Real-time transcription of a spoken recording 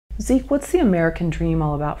Zeke, what's the American dream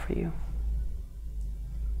all about for you?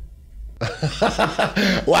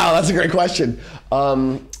 Wow, that's a great question.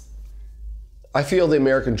 I feel the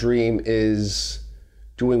American dream is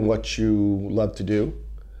doing what you love to do.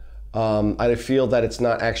 I feel that it's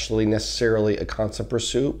not actually necessarily a constant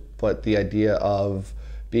pursuit, but the idea of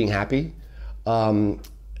being happy.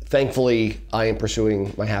 Thankfully, I am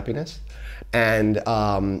pursuing my happiness, and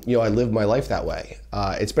I live my life that way.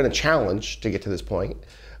 It's been a challenge to get to this point,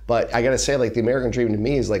 but I gotta say, like, the American dream to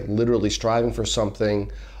me is like literally striving for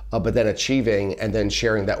something, but then achieving and then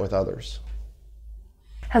sharing that with others.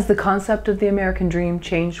 Has the concept of the American dream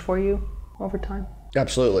changed for you over time?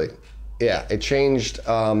 Absolutely. Yeah, it changed.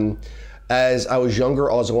 As I was younger,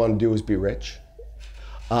 all I wanted to do was be rich.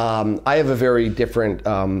 I have a very different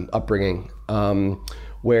upbringing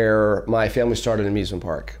where my family started an amusement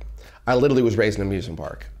park. I literally was raised in an amusement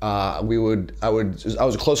park. I was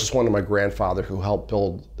the closest one to my grandfather, who helped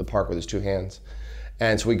build the park with his two hands.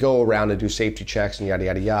 And so we go around and do safety checks and yada,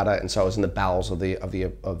 yada, yada. And so I was in the bowels of the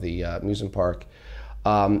amusement park.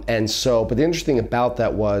 But the interesting about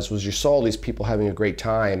that was you saw all these people having a great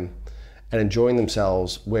time and enjoying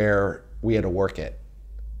themselves where we had to work it.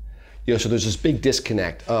 So there's this big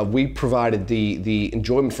disconnect. We provided the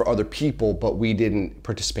enjoyment for other people, but we didn't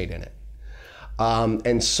participate in it.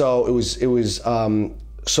 So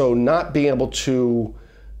not being able to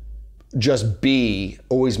just be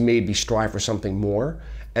always made me strive for something more.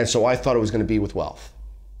 And so I thought it was going to be with wealth.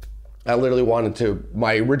 I literally wanted to,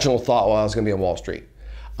 my original thought was I was going to be on Wall Street.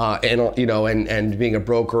 And being a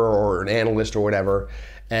broker or an analyst or whatever.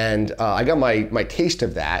 And I got my taste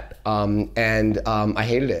of that, I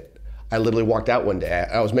hated it. I literally walked out one day.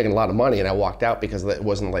 I was making a lot of money and I walked out because it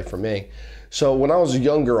wasn't life for me. So when I was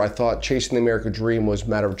younger, I thought chasing the American dream was a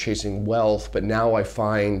matter of chasing wealth, but now I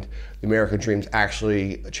find the American dream is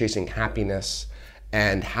actually chasing happiness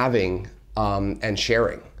and having and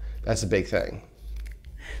sharing. That's a big thing.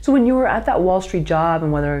 So when you were at that Wall Street job,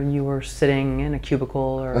 and whether you were sitting in a cubicle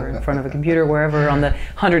or in front of a computer, wherever, on the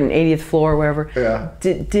 180th floor, wherever, yeah.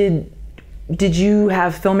 Did you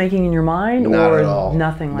have filmmaking in your mind? Not or at all.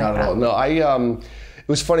 Nothing like Not that? Not at all. No, it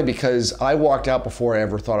was funny because I walked out before I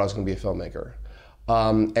ever thought I was going to be a filmmaker.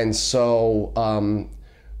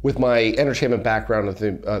 With my entertainment background at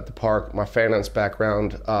the park, my finance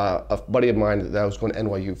background, a buddy of mine that was going to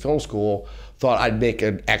NYU Film School thought I'd make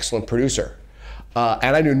an excellent producer.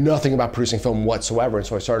 And I knew nothing about producing film whatsoever, and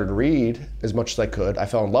so I started to read as much as I could. I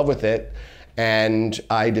fell in love with it, and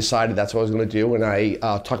I decided that's what I was going to do, and I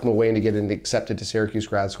talked my way into getting accepted to Syracuse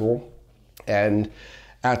grad school. And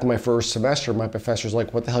after my first semester, my professor's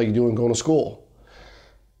like, "What the hell are you doing going to school?"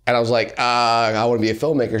 And I was like, "I want to be a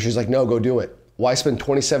filmmaker." She's like, "No, go do it. Why spend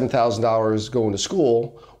 $27,000 going to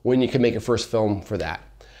school when you can make a first film for that?"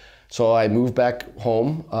 So I moved back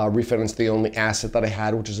home, refinanced the only asset that I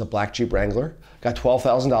had, which is a black Jeep Wrangler. Got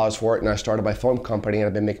 $12,000 for it, and I started my film company, and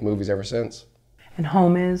I've been making movies ever since. And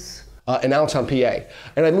home is? In Allentown, PA.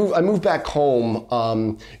 And I moved back home,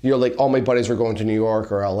 like all my buddies were going to New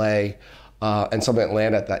York or LA, and some in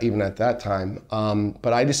Atlanta even at that time.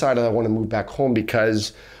 But I decided I want to move back home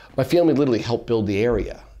because my family literally helped build the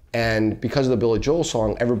area. And because of the Billy Joel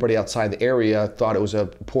song, everybody outside the area thought it was a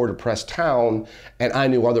poor, depressed town, and I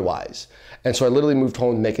knew otherwise. And so I literally moved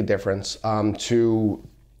home to make a difference, to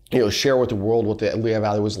share with the world what the Lehigh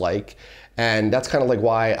Valley was like. And that's kind of like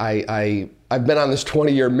why I've been on this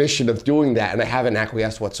 20-year mission of doing that, and I haven't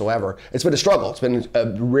acquiesced whatsoever. It's been a struggle. It's been a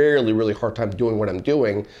really, really hard time doing what I'm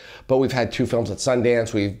doing, but we've had 2 films at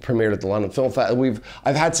Sundance. We've premiered at the London Film Festival.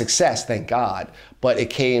 I've had success, thank God, but it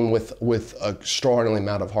came with an extraordinary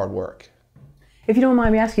amount of hard work. If you don't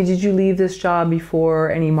mind me asking, did you leave this job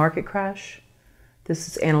before any market crash?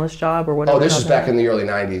 This analyst job or whatever? Oh, this was back in the early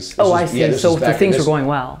 90s. I see. Yeah, so the things were going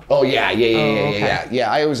well. Oh, yeah.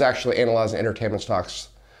 I was actually analyzing entertainment stocks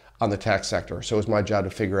on the tech sector. So it was my job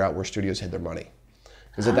to figure out where studios hid their money.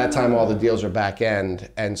 Because at that time, all the deals are back end.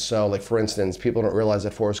 And so, like, for instance, people don't realize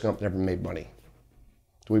that Forrest Gump never made money.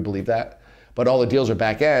 Do we believe that? But all the deals are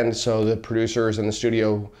back end, so the producers and the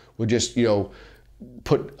studio would just,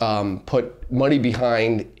 put money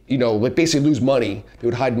behind, like basically lose money.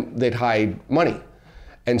 They'd hide money.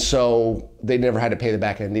 And so they never had to pay the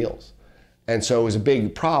back end deals. And so it was a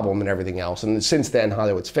big problem and everything else. And since then,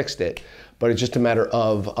 Hollywood's fixed it. But it's just a matter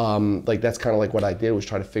of, that's kind of like what I did, was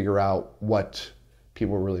try to figure out what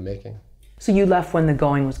people were really making. So you left when the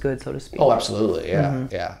going was good, so to speak? Oh, absolutely, yeah,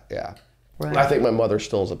 yeah. Right. I think my mother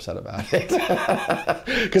still is upset about it.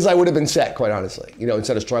 Because I would have been set, quite honestly.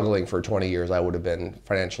 Instead of struggling for 20 years, I would have been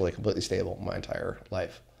financially completely stable my entire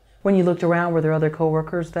life. When you looked around, were there other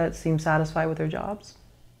coworkers that seemed satisfied with their jobs?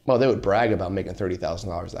 well, they would brag about making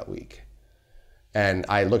 $30,000 that week. And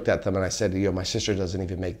I looked at them and I said, my sister doesn't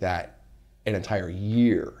even make that an entire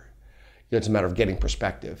year. It's a matter of getting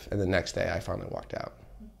perspective. And the next day I finally walked out.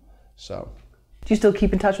 So. Do you still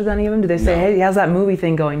keep in touch with any of them? Do they say, hey, how's that movie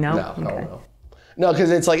thing going? No? No,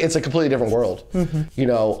 because it's a completely different world.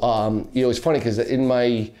 It's funny because when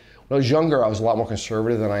I was younger, I was a lot more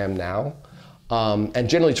conservative than I am now. And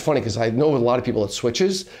generally it's funny because I know a lot of people it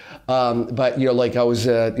switches. But I was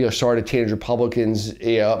started Teenage Republicans,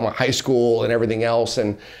 my high school and everything else,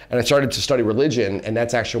 and I started to study religion, and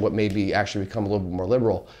that's actually what made me actually become a little bit more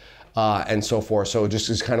liberal. And so forth. So it just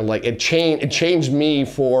is kind of like, it changed me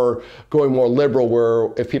for going more liberal,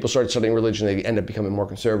 where if people started studying religion, they end up becoming more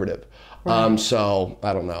conservative. Right. So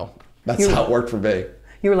I don't know. That's how it worked for me.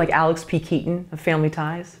 You were like Alex P. Keaton of Family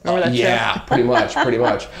Ties. Remember that show? pretty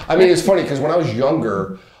much. I mean, it's funny because when I was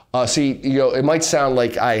younger, it might sound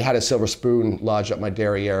like I had a silver spoon lodged up my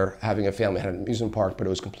derriere, having a family, had an amusement park, but it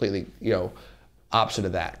was completely, opposite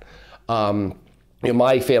of that.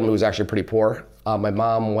 My family was actually pretty poor. My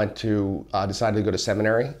mom decided to go to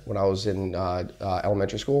seminary when I was in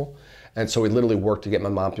elementary school. And so we literally worked to get my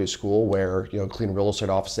mom through school, where, clean real estate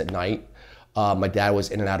office at night. My dad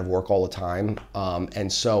was in and out of work all the time.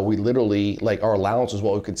 And so we literally, our allowance was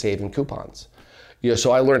what we could save in coupons.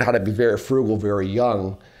 So I learned how to be very frugal very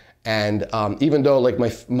young. And even though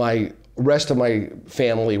my rest of my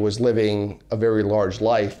family was living a very large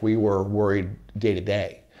life, we were worried day to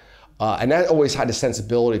day. And that always had a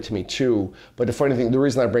sensibility to me too. But the funny thing, the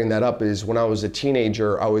reason I bring that up is when I was a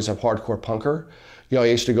teenager, I was a hardcore punker. I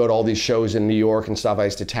used to go to all these shows in New York and stuff. I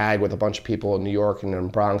used to tag with a bunch of people in New York and in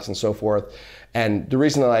Bronx and so forth. And the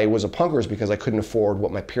reason that I was a punker is because I couldn't afford what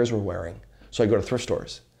my peers were wearing. So I go to thrift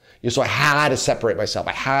stores. So I had to separate myself.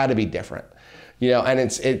 I had to be different. And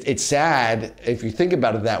it's sad if you think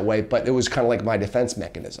about it that way, but it was kind of like my defense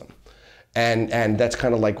mechanism. And that's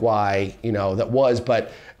kind of like why, that was.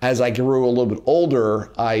 But as I grew a little bit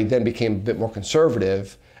older, I then became a bit more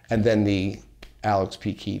conservative, and then the Alex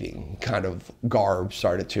P. Keating kind of garb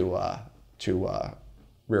started to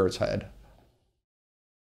rear its head.